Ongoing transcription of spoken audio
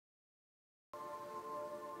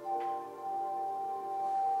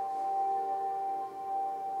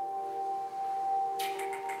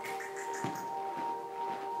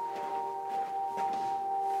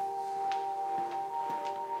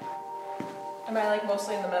Am I like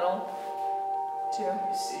mostly in the middle too? Let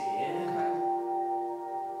me see. Okay.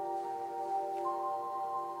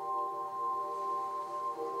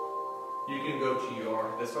 You can go to your,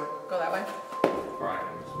 this way? Go that way. Alright.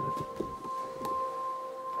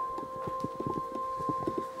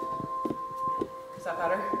 Is that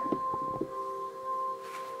better?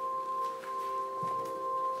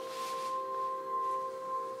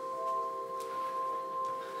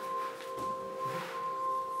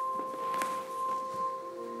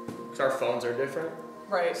 Because our phones are different.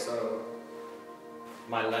 Right. So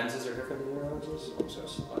my lenses are different than your lenses. I'm so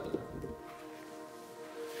slide it.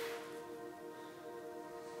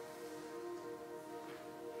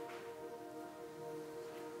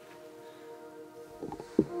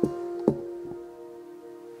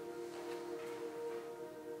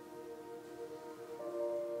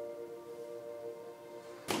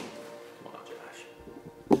 Come on, Josh.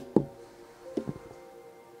 A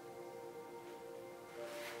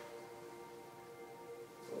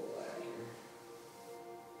little lag here.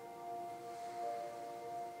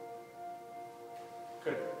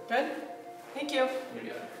 Good. Good? Thank you.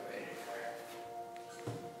 Maybe out of your way.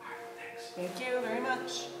 Alright, thanks. Thank you very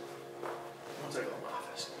much. Once I go in my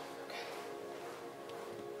office.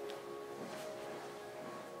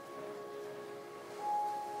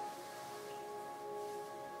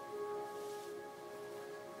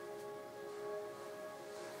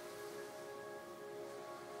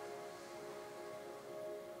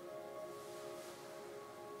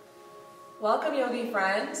 Welcome, yogi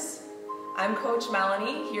friends. I'm Coach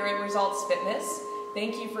Melanie here at Results Fitness.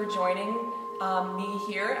 Thank you for joining me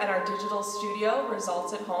here at our digital studio,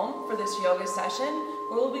 Results at Home, for this yoga session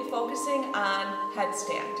where we'll be focusing on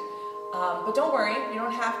headstand. But don't worry, you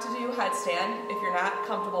don't have to do headstand if you're not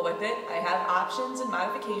comfortable with it. I have options and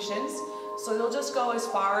modifications, so you'll just go as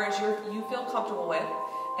far as you feel comfortable with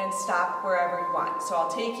and stop wherever you want. So I'll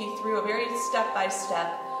take you through a very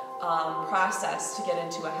step-by-step process to get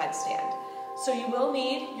into a headstand. So you will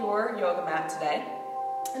need your yoga mat today.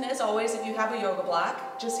 And as always, if you have a yoga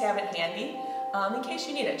block, just have it handy in case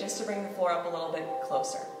you need it, just to bring the floor up a little bit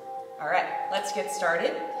closer. All right, let's get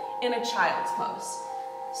started in a child's pose.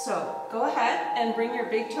 So go ahead and bring your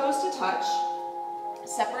big toes to touch.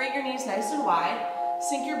 Separate your knees nice and wide.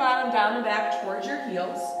 Sink your bottom down and back towards your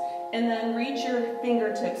heels. And then reach your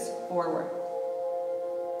fingertips forward.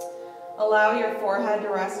 Allow your forehead to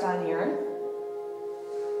rest on the earth.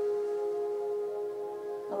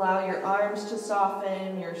 Allow your arms to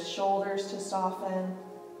soften, your shoulders to soften.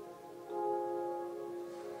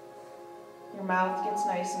 Your mouth gets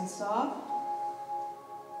nice and soft.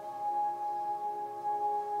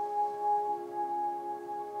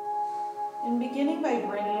 And beginning by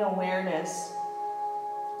bringing awareness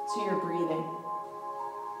to your breathing.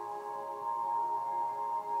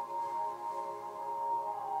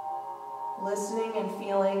 Listening and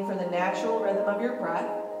feeling for the natural rhythm of your breath.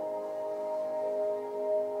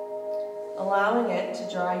 Allowing it to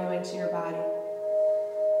draw you into your body.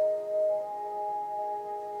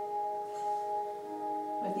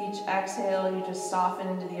 With each exhale, you just soften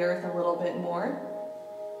into the earth a little bit more.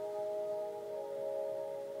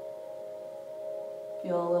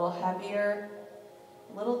 Feel a little heavier,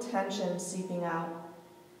 a little tension seeping out.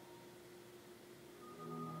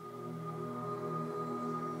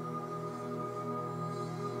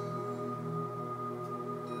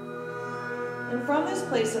 And from this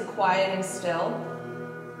place of quiet and still,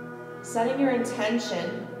 setting your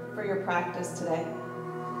intention for your practice today.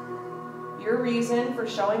 Your reason for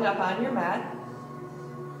showing up on your mat.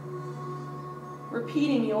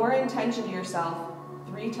 Repeating your intention to yourself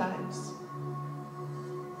 3 times.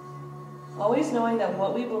 Always knowing that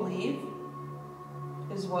what we believe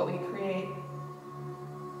is what we create.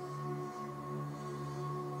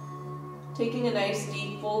 Taking a nice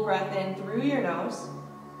deep full breath in through your nose.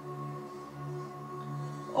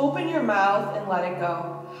 Open your mouth and let it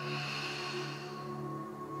go.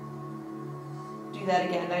 Do that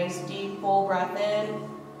again. Nice deep full breath in.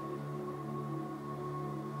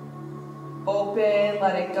 Open,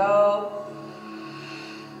 let it go.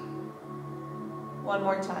 One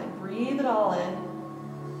more time. Breathe it all in.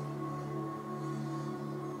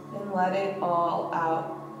 And let it all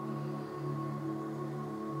out.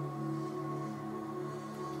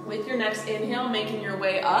 With your next inhale, making your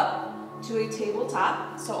way up to a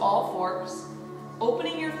tabletop, so all fours.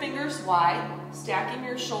 Opening your fingers wide, stacking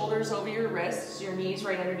your shoulders over your wrists, your knees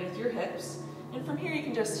right underneath your hips. And from here you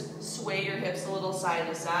can just sway your hips a little side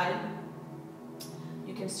to side.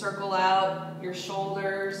 You can circle out your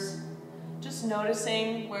shoulders, just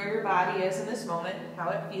noticing where your body is in this moment,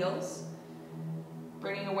 how it feels.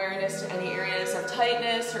 Bringing awareness to any areas of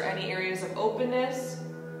tightness or any areas of openness.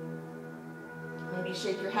 Maybe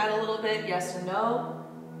shake your head a little bit, yes or no.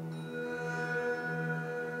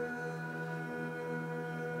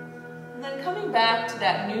 And then coming back to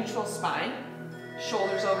that neutral spine,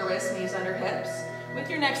 shoulders over wrists, knees under hips. With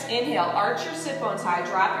your next inhale, arch your sit bones high,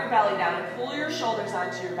 drop your belly down, and pull your shoulders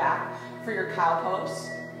onto your back for your cow pose.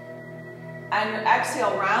 On your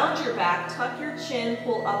exhale, round your back, tuck your chin,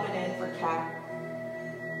 pull up and in for cat.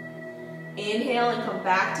 Inhale and come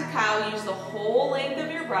back to cow. Use the whole length of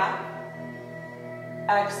your breath.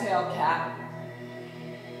 Exhale, cat.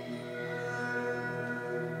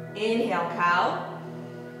 Inhale, cow.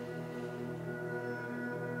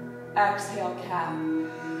 Exhale, cat.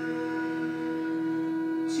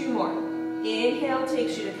 Two more. Inhale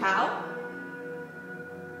takes you to cow.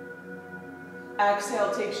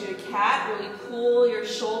 Exhale takes you to cat. Really pull your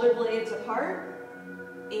shoulder blades apart.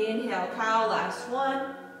 Inhale, cow. Last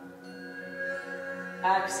one.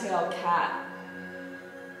 Exhale, cat.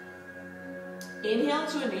 Inhale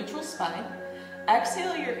to a neutral spine.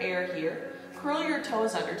 Exhale your air here. Curl your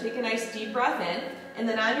toes under. Take a nice deep breath in. And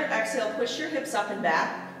then on your exhale, push your hips up and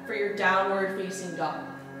back for your downward facing dog.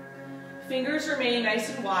 Fingers remain nice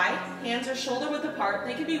and wide. Hands are shoulder width apart.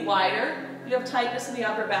 They can be wider. If you have tightness in the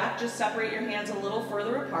upper back, just separate your hands a little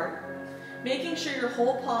further apart. Making sure your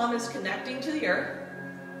whole palm is connecting to the earth.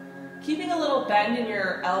 Keeping a little bend in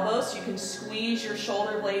your elbows so you can squeeze your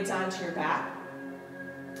shoulder blades onto your back.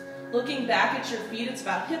 Looking back at your feet, it's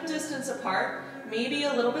about hip distance apart, maybe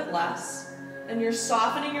a little bit less. And you're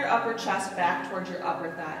softening your upper chest back towards your upper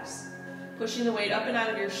thighs. Pushing the weight up and out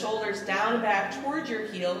of your shoulders, down and back towards your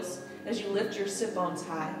heels as you lift your sit bones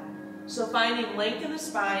high. So finding length in the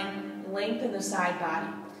spine, length in the side body.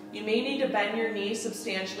 You may need to bend your knees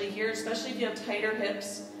substantially here, especially if you have tighter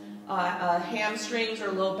hips, hamstrings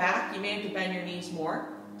or low back. You may have to bend your knees more.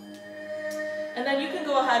 And then you can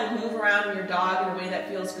go ahead and move around in your dog in a way that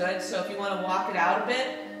feels good. So if you want to walk it out a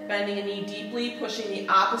bit, bending a knee deeply, pushing the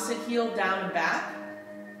opposite heel down and back.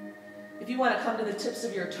 If you want to come to the tips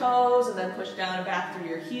of your toes and then push down and back through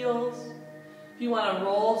your heels. If you want to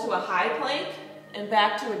roll to a high plank and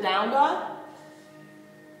back to a down dog.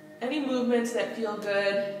 Any movements that feel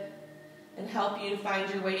good and help you to find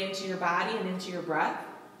your way into your body and into your breath.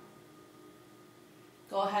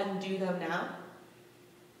 Go ahead and do them now.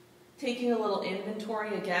 Taking a little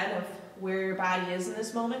inventory again of where your body is in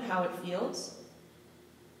this moment, how it feels.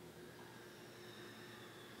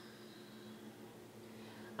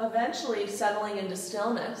 Eventually settling into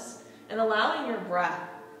stillness and allowing your breath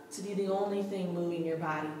to be the only thing moving your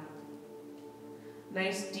body.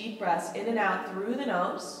 Nice deep breaths in and out through the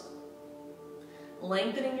nose.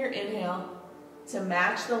 Lengthening your inhale to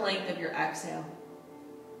match the length of your exhale.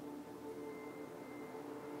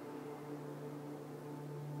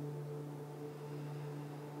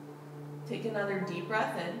 Take another deep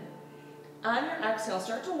breath in. On your exhale,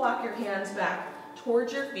 start to walk your hands back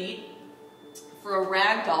towards your feet for a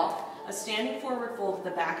ragdoll, a standing forward fold at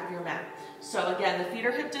the back of your mat. So again, the feet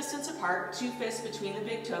are hip distance apart, 2 fists between the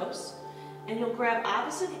big toes, and you'll grab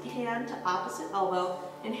opposite hand to opposite elbow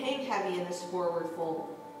and hang heavy in this forward fold.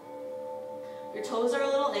 Your toes are a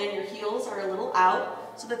little in, your heels are a little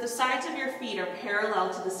out, so that the sides of your feet are parallel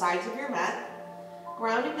to the sides of your mat,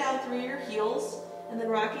 grounding down through your heels, and then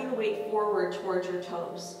rocking the weight forward towards your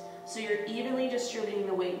toes. So you're evenly distributing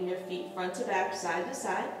the weight in your feet, front to back, side to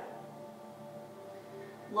side.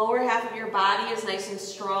 Lower half of your body is nice and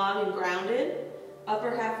strong and grounded.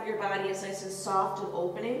 Upper half of your body is nice and soft and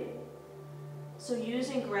opening. So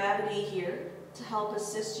using gravity here to help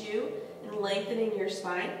assist you in lengthening your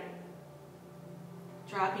spine.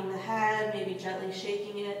 Dropping the head, maybe gently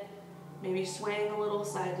shaking it, maybe swaying a little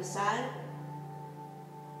side to side.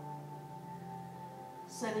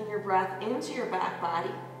 Sending your breath into your back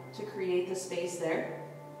body to create the space there.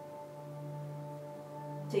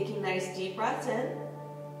 Taking nice deep breaths in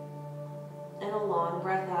and a long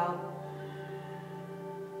breath out.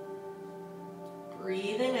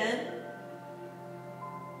 Breathing in,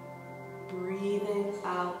 breathing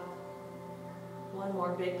out. One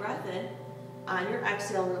more big breath in. On your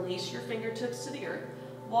exhale, release your fingertips to the earth.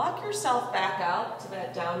 Walk yourself back out to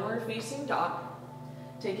that downward facing dog.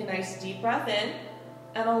 Take a nice deep breath in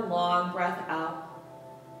and a long breath out.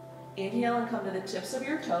 Inhale and come to the tips of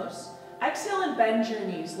your toes. Exhale and bend your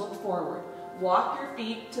knees, look forward. Walk your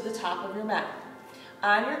feet to the top of your mat.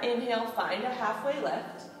 On your inhale, find a halfway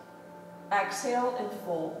lift. Exhale and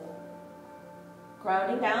fold.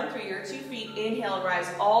 Grounding down through your 2 feet. Inhale,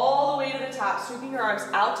 rise all the way to the top, sweeping your arms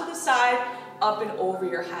out to the side, up and over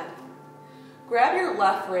your head. Grab your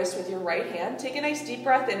left wrist with your right hand. Take a nice deep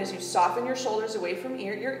breath in as you soften your shoulders away from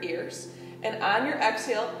your ears. And on your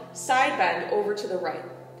exhale, side bend over to the right.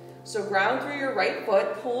 So ground through your right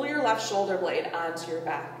foot, pull your left shoulder blade onto your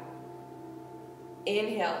back.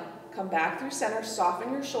 Inhale, come back through center,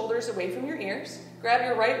 soften your shoulders away from your ears. Grab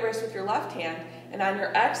your right wrist with your left hand, and on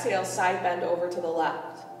your exhale, side bend over to the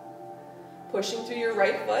left. Pushing through your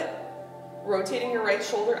right foot, rotating your right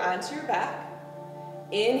shoulder onto your back.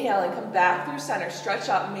 Inhale and come back through center, stretch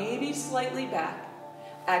up, maybe slightly back.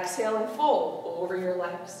 Exhale and fold over your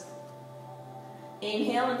legs.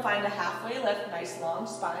 Inhale and find a halfway lift, nice long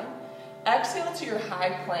spine. Exhale to your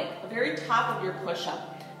high plank, the very top of your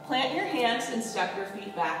push-up. Plant your hands and step your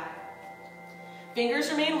feet back.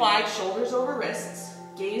 Fingers remain wide, shoulders over wrists.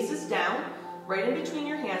 Gaze is down, right in between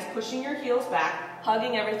your hands, pushing your heels back,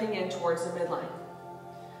 hugging everything in towards the midline.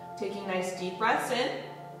 Taking nice deep breaths in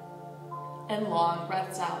and long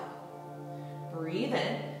breaths out. Breathe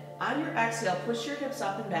in. On your exhale, push your hips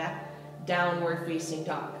up and back, downward facing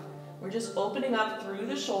dog. We're just opening up through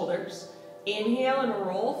the shoulders. Inhale and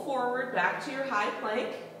roll forward back to your high plank.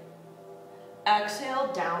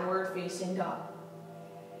 Exhale, downward facing dog.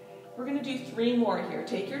 We're going to do 3 more here.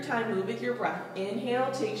 Take your time, move with your breath.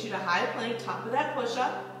 Inhale takes you to high plank, top of that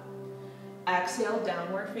push-up. Exhale,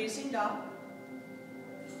 downward facing dog.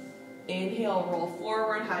 Inhale, roll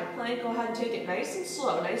forward, high plank. Go ahead and take it nice and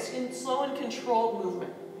slow and controlled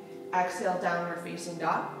movement. Exhale, downward facing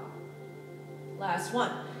dog. Last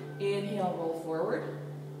one. Inhale, roll forward.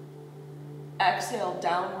 Exhale,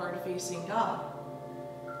 downward facing dog.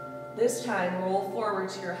 This time, roll forward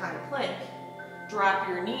to your high plank. Drop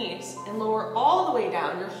your knees and lower all the way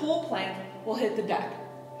down. Your whole plank will hit the deck.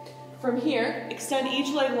 From here, extend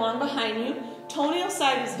each leg long behind you. Toenail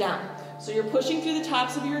side is down. So you're pushing through the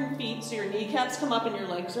tops of your feet so your kneecaps come up and your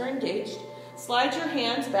legs are engaged. Slide your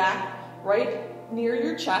hands back right near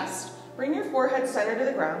your chest. Bring your forehead center to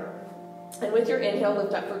the ground. And with your inhale,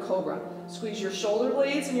 lift up for cobra. Squeeze your shoulder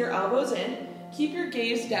blades and your elbows in. Keep your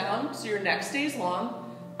gaze down so your neck stays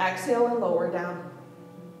long. Exhale and lower down.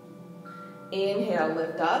 Inhale,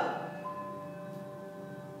 lift up.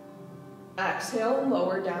 Exhale and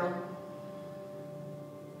lower down.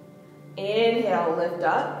 Inhale, lift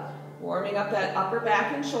up. Warming up that upper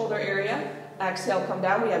back and shoulder area. Exhale, come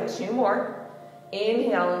down. We have 2 more.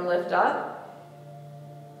 Inhale and lift up.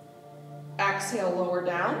 Exhale, lower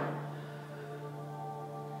down.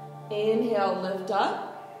 Inhale, lift up.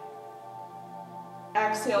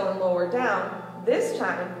 Exhale and lower down. This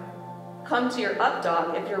time, come to your up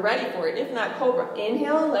dog if you're ready for it. If not, cobra.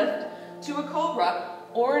 Inhale and lift to a cobra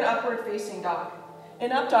or an upward facing dog.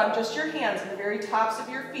 In up dog, just your hands at the very tops of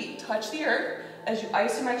your feet touch the earth as you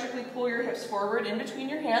isometrically pull your hips forward in between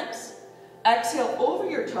your hands. Exhale over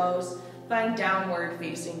your toes, find downward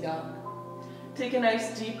facing dog. Take a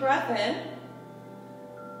nice deep breath in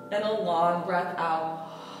and a long breath out.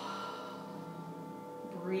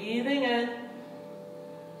 Breathing in,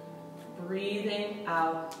 breathing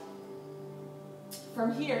out.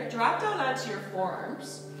 From here, drop down onto your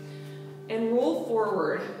forearms and roll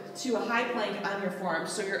forward to a high plank on your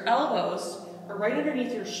forearms. So your elbows are right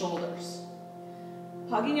underneath your shoulders.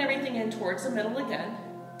 Hugging everything in towards the middle again.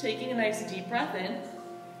 Taking a nice deep breath in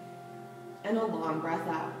and a long breath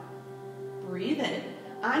out. Breathe in.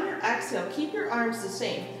 On your exhale, keep your arms the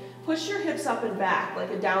same. Push your hips up and back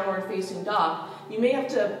like a downward facing dog. You may have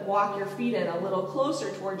to walk your feet in a little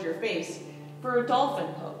closer towards your face for a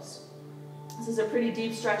dolphin pose. This is a pretty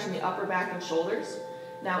deep stretch in the upper back and shoulders.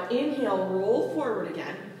 Now inhale, roll forward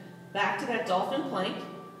again. Back to that dolphin plank.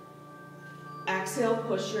 Exhale,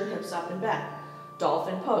 push your hips up and back.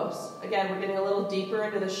 Dolphin pose. Again, we're getting a little deeper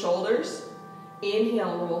into the shoulders.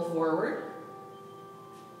 Inhale, roll forward.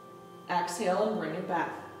 Exhale and bring it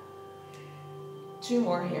back. 2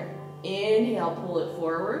 more here. Inhale, pull it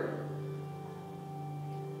forward.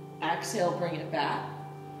 Exhale, bring it back.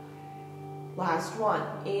 Last one.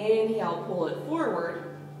 Inhale, pull it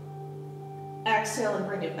forward. Exhale and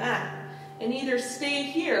bring it back. And either stay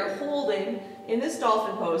here holding in this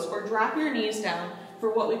dolphin pose or drop your knees down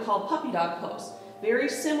for what we call puppy dog pose. Very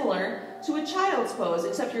similar to a child's pose,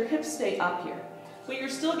 except your hips stay up here. But you're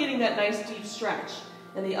still getting that nice deep stretch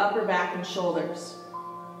in the upper back and shoulders.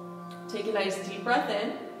 Take a nice deep breath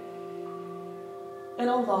in and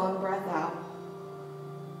a long breath out.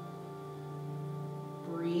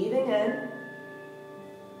 Breathing in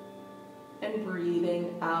and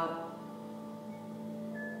breathing out.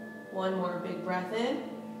 1 more big breath in,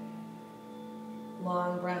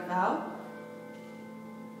 long breath out.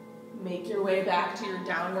 Make your way back to your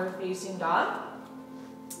downward facing dog.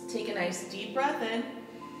 Take a nice deep breath in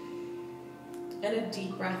and a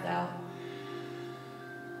deep breath out.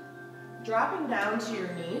 Dropping down to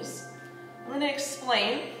your knees, I'm going to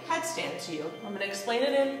explain headstand to you. I'm going to explain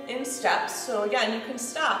it in steps, so again, you can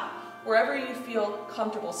stop wherever you feel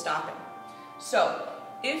comfortable stopping. So,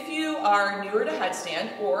 if you are newer to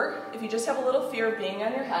headstand, or if you just have a little fear of being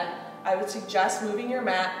on your head, I would suggest moving your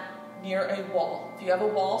mat near a wall. If you have a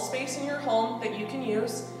wall space in your home that you can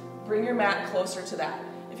use, bring your mat closer to that.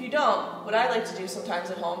 If you don't, what I like to do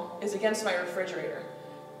sometimes at home is against my refrigerator.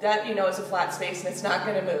 That, you know, is a flat space and it's not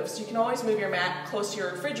going to move. So you can always move your mat close to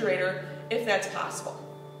your refrigerator if that's possible.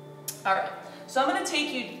 All right, so I'm going to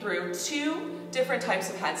take you through two different types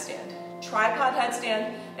of headstand. Tripod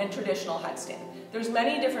headstand and traditional headstand. There's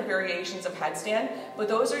many different variations of headstand, but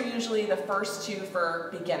those are usually the first two for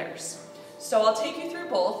beginners. So I'll take you through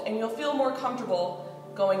both and you'll feel more comfortable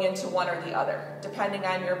going into one or the other, depending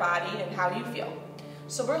on your body and how you feel.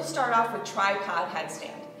 So we'll start off with tripod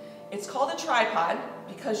headstand. It's called a tripod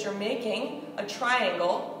because you're making a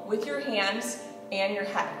triangle with your hands and your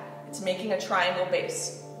head. It's making a triangle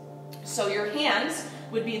base. So your hands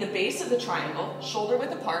would be the base of the triangle, shoulder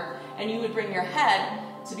width apart, and you would bring your head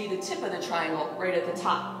to be the tip of the triangle right at the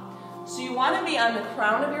top. So you want to be on the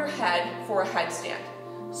crown of your head for a headstand.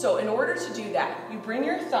 So in order to do that, you bring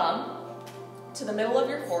your thumb to the middle of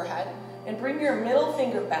your forehead and bring your middle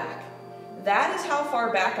finger back. That is how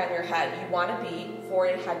far back on your head you want to be for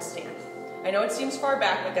a headstand. I know it seems far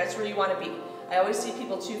back, but that's where you want to be. I always see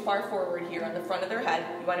people too far forward here on the front of their head.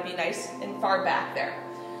 You want to be nice and far back there.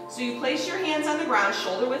 So you place your hands on the ground,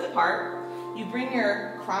 shoulder width apart. You bring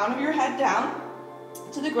your crown of your head down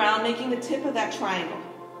to the ground, making the tip of that triangle.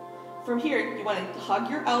 From here, you want to hug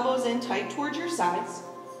your elbows in tight towards your sides.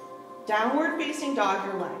 Downward facing dog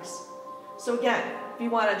your legs. So again, if you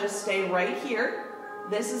want to just stay right here,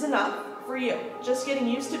 this is enough for you. Just getting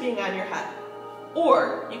used to being on your head.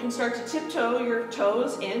 Or you can start to tiptoe your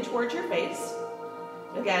toes in towards your face.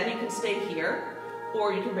 Again, you can stay here.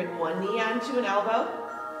 Or you can bring one knee onto an elbow,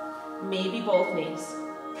 maybe both knees.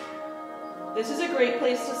 This is a great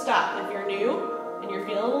place to stop. If you're new and you're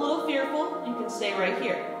feeling a little fearful, you can stay right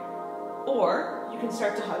here. Or you can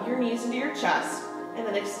start to hug your knees into your chest and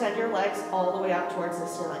then extend your legs all the way up towards the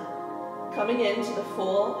ceiling, coming into the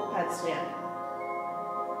full headstand.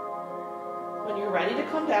 When you're ready to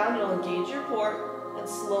come down, you'll engage your core and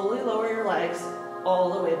slowly lower your legs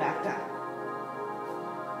all the way back down.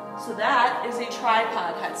 So that is a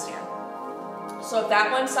tripod headstand. So if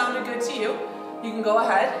that one sounded good to you, you can go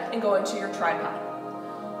ahead and go into your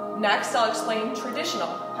tripod. Next, I'll explain traditional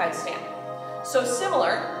headstand. So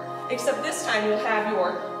similar, except this time you'll have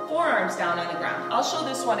your forearms down on the ground. I'll show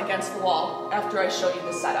this one against the wall after I show you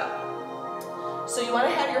the setup. So you want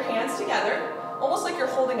to have your hands together, almost like you're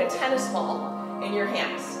holding a tennis ball in your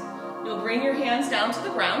hands. You'll bring your hands down to the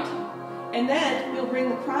ground, and then you'll bring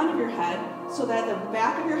the crown of your head so that the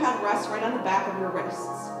back of your head rests right on the back of your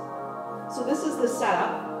wrists. So this is the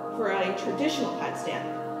setup for a traditional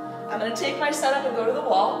headstand. I'm going to take my setup and go to the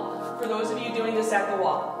wall for those of you doing this at the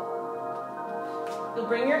wall. You'll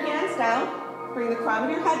bring your hands down, bring the crown of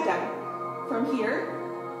your head down. From here,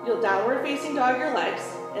 you'll downward facing dog your legs,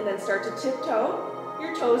 and then start to tiptoe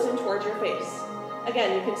your toes in towards your face.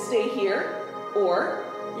 Again, you can stay here, or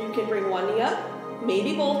you can bring one knee up,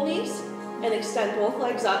 maybe both knees, and extend both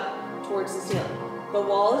legs up towards the ceiling. The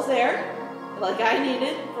wall is there, like I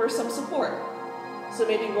needed, for some support. So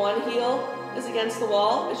maybe one heel is against the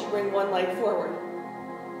wall as you bring one leg forward.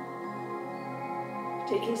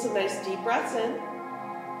 Taking some nice deep breaths in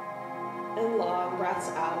and long breaths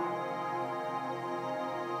out.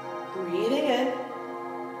 Breathing in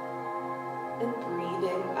and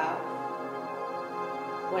breathing out.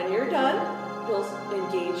 When you're done, you'll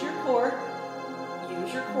engage your core.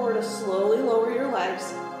 Use your core to slowly lower your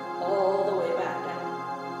legs all the way back down.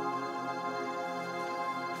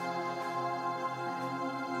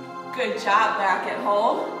 Good job back at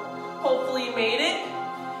home. Hopefully you made it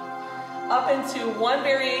up into one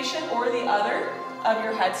variation or the other of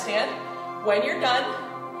your headstand. When you're done,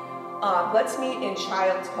 let's meet in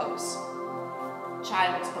child's pose.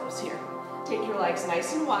 Child's pose here. Take your legs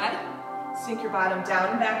nice and wide. Sink your bottom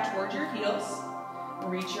down and back towards your heels.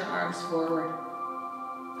 Reach your arms forward.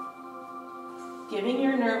 Giving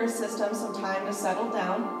your nervous system some time to settle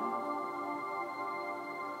down.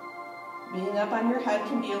 Being up on your head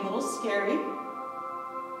can be a little scary.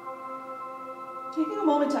 Taking a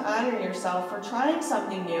moment to honor yourself for trying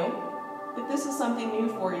something new, if this is something new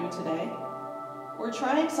for you today, or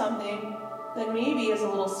trying something that maybe is a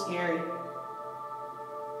little scary.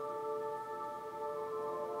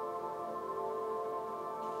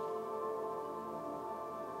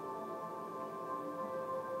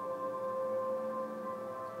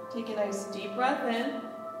 Take a nice deep breath in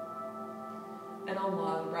a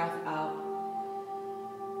long breath out.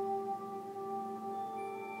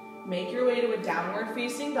 Make your way to a downward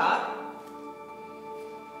facing dog.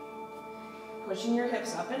 Pushing your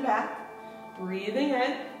hips up and back, breathing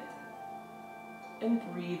in and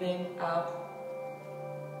breathing out.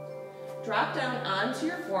 Drop down onto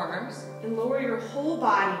your forearms and lower your whole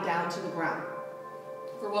body down to the ground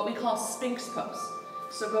for what we call Sphinx pose.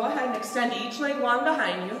 So go ahead and extend each leg long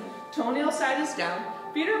behind you. Toenail side is down.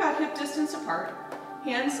 Feet are about hip distance apart.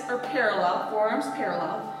 Hands are parallel, forearms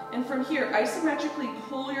parallel. And from here, isometrically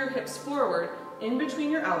pull your hips forward in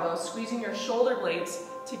between your elbows, squeezing your shoulder blades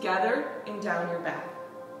together and down your back.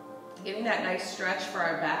 Getting that nice stretch for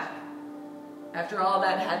our back. After all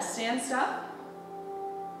that headstand stuff,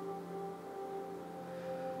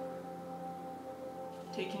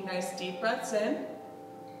 taking nice deep breaths in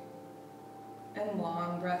and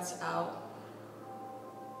long breaths out.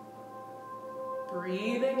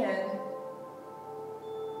 Breathing in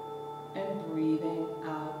and breathing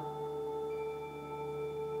out.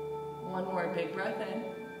 One more big breath in.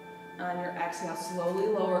 On your exhale, slowly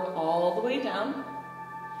lower all the way down.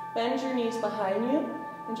 Bend your knees behind you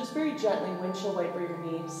and just very gently windshield wiper your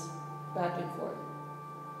knees back and forth.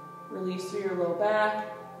 Release through your low back,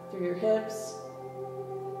 through your hips.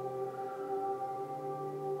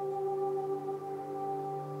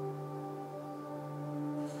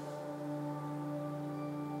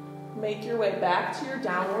 Make your way back to your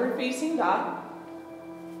downward facing dog.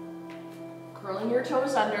 Curling your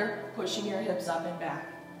toes under, pushing your hips up and back.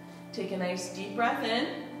 Take a nice deep breath in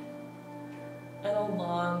and a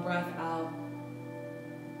long breath out.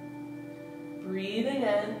 Breathing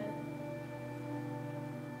in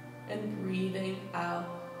and breathing out.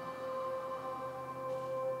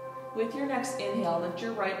 With your next inhale, lift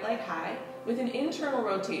your right leg high with an internal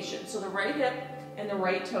rotation, so the right hip and the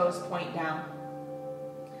right toes point down.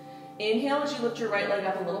 Inhale as you lift your right leg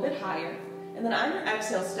up a little bit higher, and then on your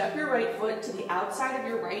exhale, step your right foot to the outside of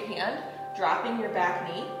your right hand, dropping your back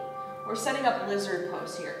knee. We're setting up lizard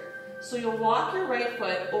pose here. So you'll walk your right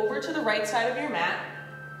foot over to the right side of your mat,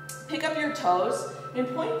 pick up your toes, and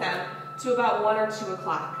point them to about 1 or 2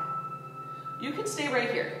 o'clock. You can stay right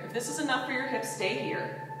here. If this is enough for your hips, stay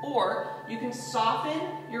here. Or you can soften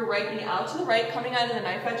your right knee out to the right, coming out of the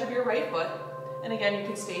knife edge of your right foot. And again, you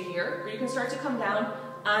can stay here, or you can start to come down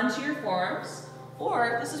onto your forearms.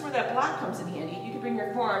 Or this is where that block comes in handy. You can bring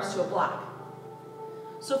your forearms to a block.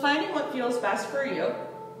 So finding what feels best for you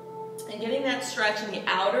and getting that stretch in the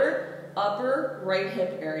outer, upper right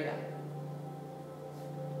hip area.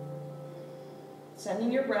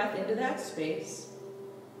 Sending your breath into that space.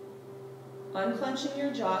 Unclenching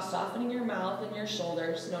your jaw, softening your mouth and your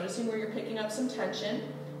shoulders, noticing where you're picking up some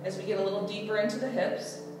tension as we get a little deeper into the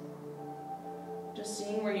hips. Just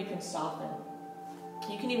seeing where you can soften.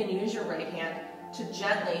 You can even use your right hand to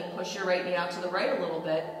gently push your right knee out to the right a little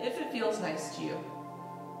bit if it feels nice to you.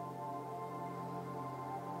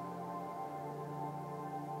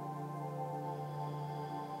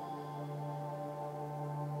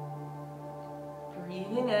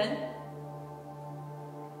 Breathing in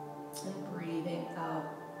and breathing out.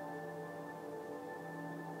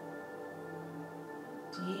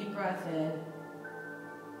 Deep breath in,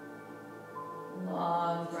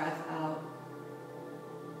 long breath out.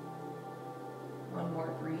 One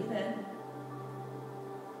more, breathe in,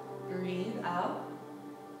 breathe out.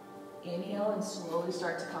 Inhale and slowly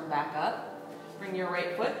start to come back up. Bring your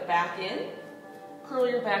right foot back in. Curl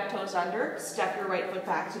your back toes under, step your right foot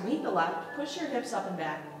back to meet the left, push your hips up and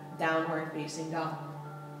back, downward facing dog.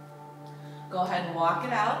 Go ahead and walk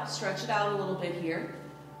it out, stretch it out a little bit here.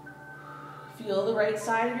 Feel the right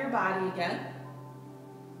side of your body again.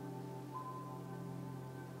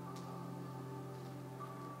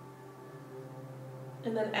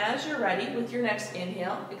 And then as you're ready, with your next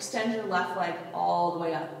inhale, extend your left leg all the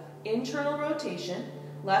way up. Internal rotation,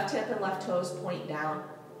 left hip and left toes point down.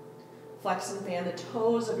 Flex and fan the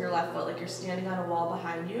toes of your left foot like you're standing on a wall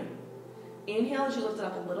behind you. Inhale as you lift it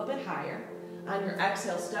up a little bit higher. On your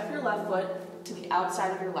exhale, step your left foot to the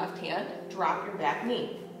outside of your left hand. Drop your back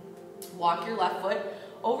knee. Walk your left foot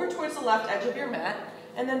over towards the left edge of your mat,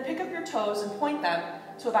 and then pick up your toes and point them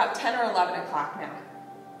to about 10 or 11 o'clock now.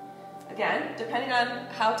 Again, depending on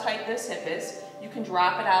how tight this hip is, you can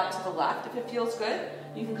drop it out to the left. If it feels good,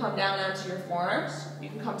 you can come down onto your forearms. You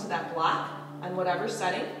can come to that block on whatever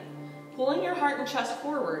setting. Pulling your heart and chest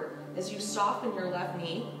forward as you soften your left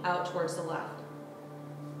knee out towards the left.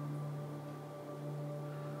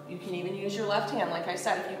 You can even use your left hand, like I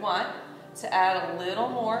said, if you want, to add a little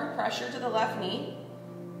more pressure to the left knee.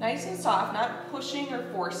 Nice and soft, not pushing or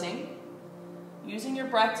forcing. Using your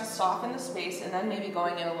breath to soften the space and then maybe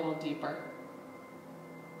going in a little deeper.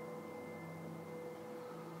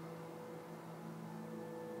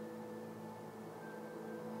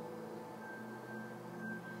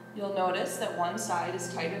 You'll notice that one side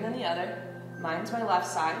is tighter than the other. Mine's my left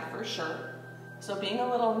side for sure. So being a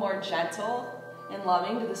little more gentle and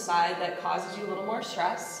loving to the side that causes you a little more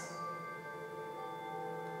stress.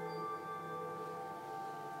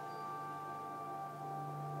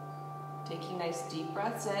 Taking nice deep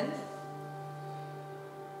breaths in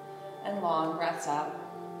and long breaths out.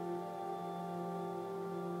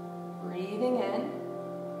 Breathing in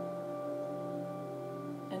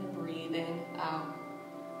and breathing out.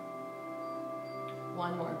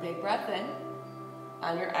 One more big breath in.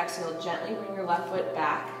 On your exhale, gently bring your left foot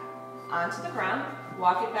back onto the ground.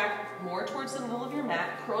 Walk it back more towards the middle of your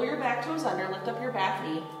mat. Curl your back toes under, lift up your back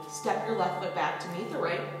knee. Step your left foot back to meet the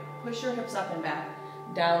right. Push your hips up and back.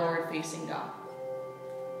 Downward facing dog.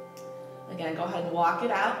 Again, go ahead and walk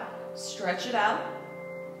it out. Stretch it out.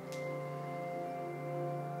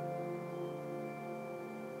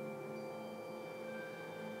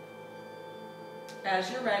 As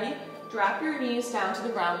you're ready, drop your knees down to the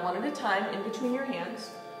ground one at a time in between your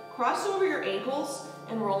hands. Cross over your ankles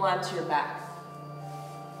and roll onto your back.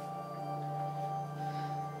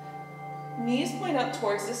 Knees point up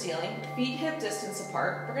towards the ceiling, feet hip distance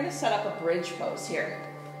apart. We're going to set up a bridge pose here.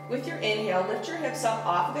 With your inhale, lift your hips up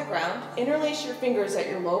off of the ground, interlace your fingers at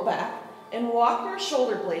your low back, and walk your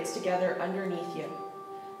shoulder blades together underneath you.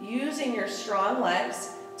 Using your strong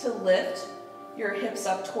legs to lift your hips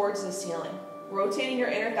up towards the ceiling. Rotating your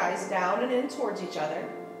inner thighs down and in towards each other.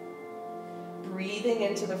 Breathing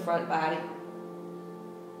into the front body.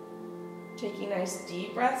 Taking nice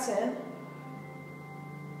deep breaths in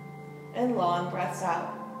and long breaths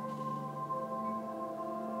out.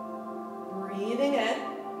 Breathing in,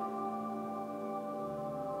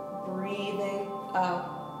 breathing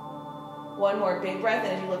out. One more big breath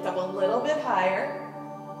in as you lift up a little bit higher.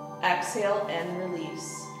 Exhale and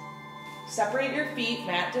release. Separate your feet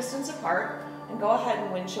mat distance apart and go ahead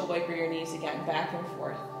and windshield wiper your knees again, back and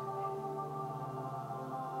forth.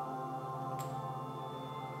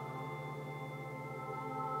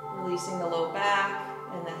 Releasing the low back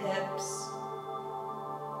and the hips.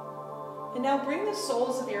 And now bring the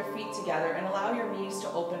soles of your feet together and allow your knees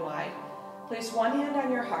to open wide. Place one hand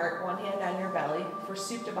on your heart, one hand on your belly for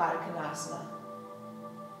Supta Baddha Konasana.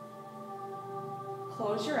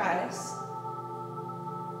 Close your eyes.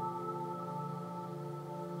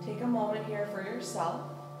 Take a moment here for yourself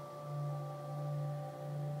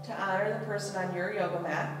to honor the person on your yoga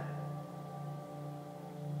mat,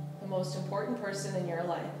 the most important person in your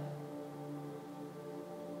life.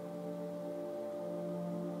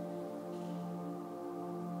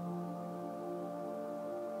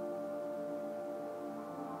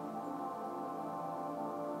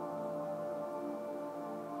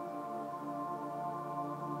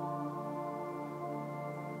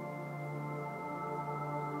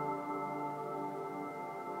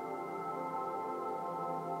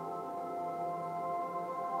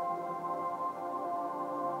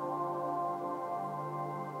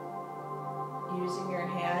 Using your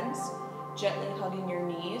hands, gently hugging your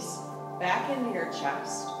knees back into your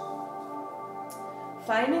chest.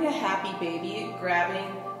 Finding a happy baby,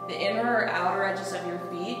 grabbing the inner or outer edges of your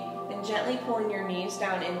feet and gently pulling your knees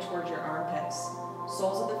down in towards your armpits.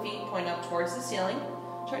 Soles of the feet point up towards the ceiling.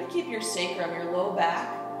 Try to keep your sacrum, your low back,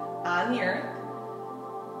 on the earth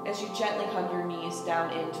as you gently hug your knees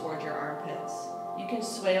down in towards your armpits. You can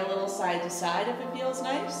sway a little side to side if it feels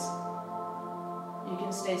nice. You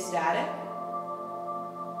can stay static.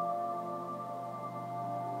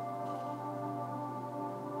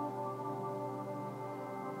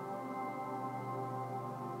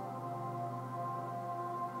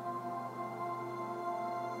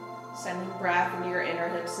 Sending breath into your inner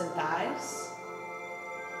hips and thighs.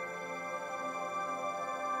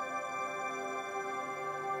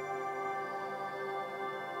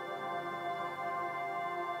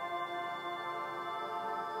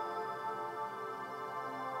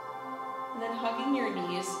 And then hugging your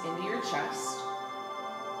knees into your chest.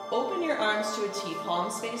 Open your arms to a T,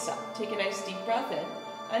 palms face up. Take a nice deep breath in.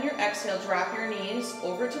 On your exhale, drop your knees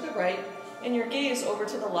over to the right and your gaze over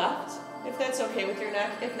to the left, if that's okay with your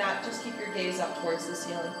neck. If not, just keep your gaze up towards the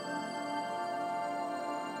ceiling.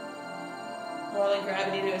 Allowing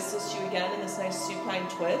gravity to assist you again in this nice supine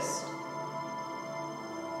twist.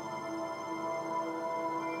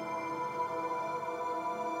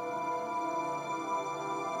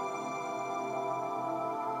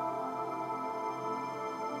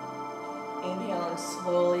 Inhale and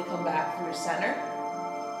slowly come back through center.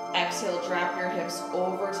 Exhale, drop your hips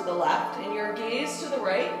over to the left and your gaze to the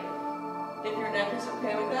right, if your neck is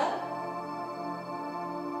okay with that.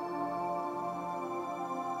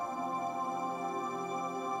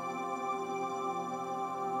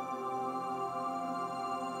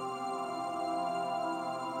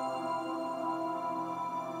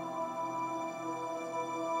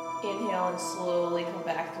 Inhale and slowly come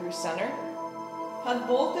back through center. Hug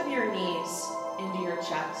both of your knees into your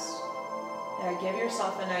chest. Now give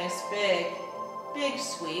yourself a nice big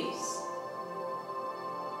squeeze.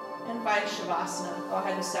 And find Shavasana. Go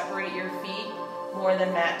ahead and separate your feet more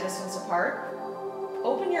than mat distance apart.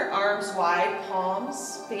 Open your arms wide,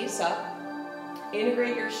 palms face up.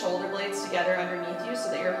 Integrate your shoulder blades together underneath you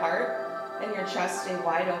so that your heart and your chest stay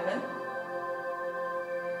wide open.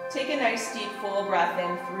 Take a nice deep full breath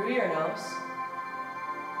in through your nose.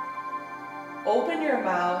 Open your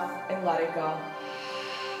mouth and let it go.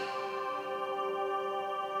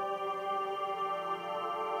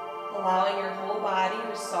 Allowing your whole body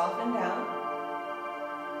to soften down.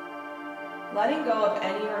 Letting go of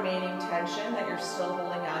any remaining tension that you're still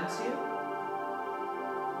holding on to.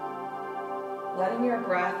 Letting your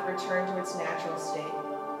breath return to its natural state.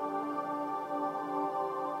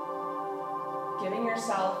 Giving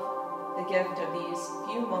yourself the gift of these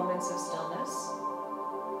few moments of stillness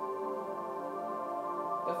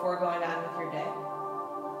before going on with your day.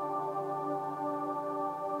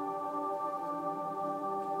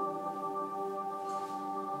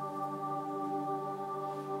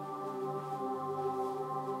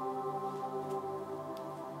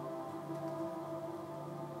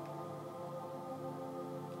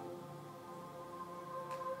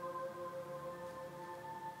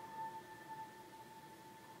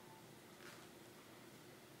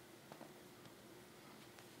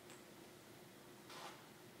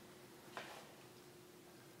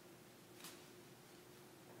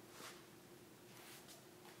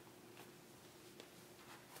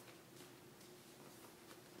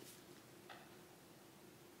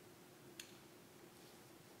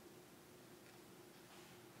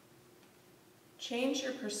 Change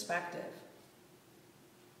your perspective.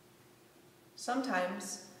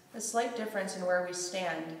 Sometimes, a slight difference in where we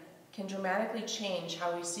stand can dramatically change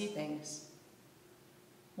how we see things.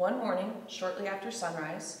 One morning, shortly after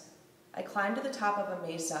sunrise, I climbed to the top of a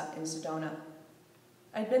mesa in Sedona.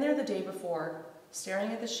 I'd been there the day before,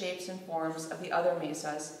 staring at the shapes and forms of the other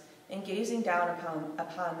mesas and gazing down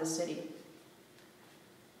upon the city.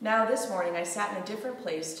 Now this morning, I sat in a different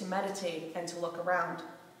place to meditate and to look around.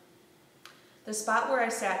 The spot where I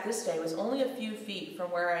sat this day was only a few feet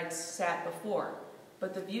from where I'd sat before,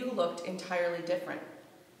 but the view looked entirely different.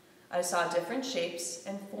 I saw different shapes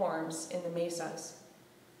and forms in the mesas.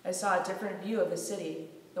 I saw a different view of the city,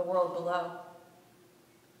 the world below.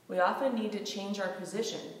 We often need to change our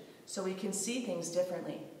position so we can see things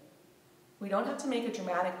differently. We don't have to make a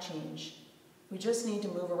dramatic change. We just need to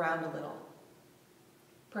move around a little.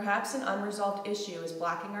 Perhaps an unresolved issue is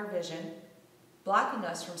blocking our vision, blocking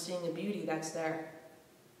us from seeing the beauty that's there.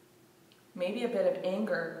 Maybe a bit of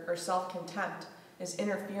anger or self-contempt is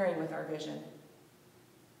interfering with our vision.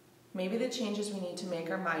 Maybe the changes we need to make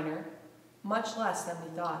are minor, much less than we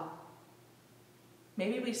thought.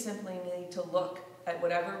 Maybe we simply need to look at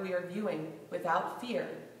whatever we are viewing without fear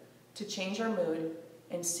to change our mood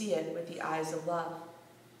and see it with the eyes of love.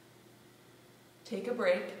 Take a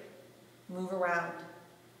break, move around.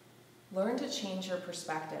 Learn to change your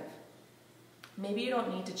perspective. Maybe you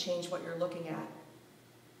don't need to change what you're looking at.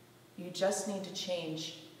 You just need to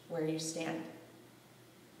change where you stand.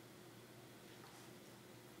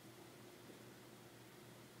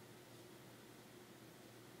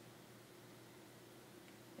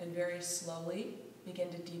 And very slowly begin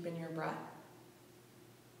to deepen your breath.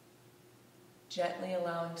 Gently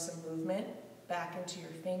allowing some movement back into your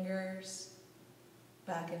fingers,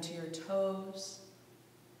 back into your toes.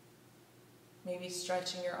 Maybe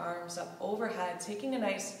stretching your arms up overhead, taking a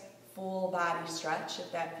nice full body stretch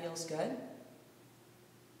if that feels good.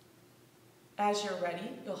 As you're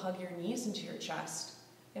ready, you'll hug your knees into your chest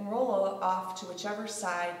and roll off to whichever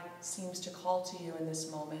side seems to call to you in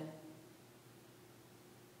this moment.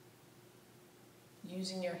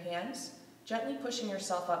 Using your hands, gently pushing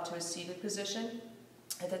yourself up to a seated position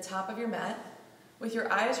at the top of your mat, with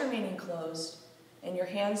your eyes remaining closed and your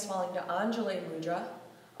hands falling to Anjali Mudra,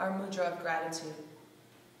 our mudra of gratitude.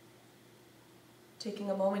 Taking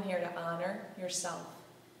a moment here to honor yourself.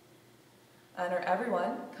 Honor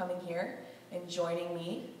everyone coming here and joining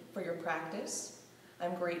me for your practice.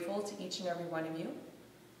 I'm grateful to each and every one of you.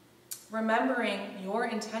 Remembering your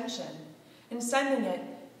intention and sending it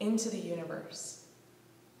into the universe.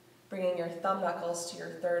 Bringing your thumb knuckles to your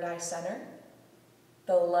third eye center.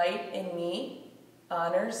 The light in me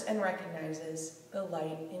honors and recognizes the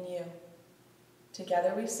light in you.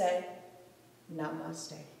 Together we say,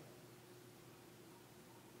 Namaste.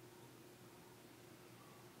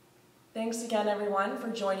 Thanks again, everyone, for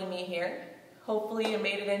joining me here. Hopefully you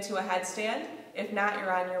made it into a headstand. If not,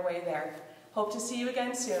 you're on your way there. Hope to see you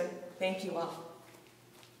again soon. Thank you all.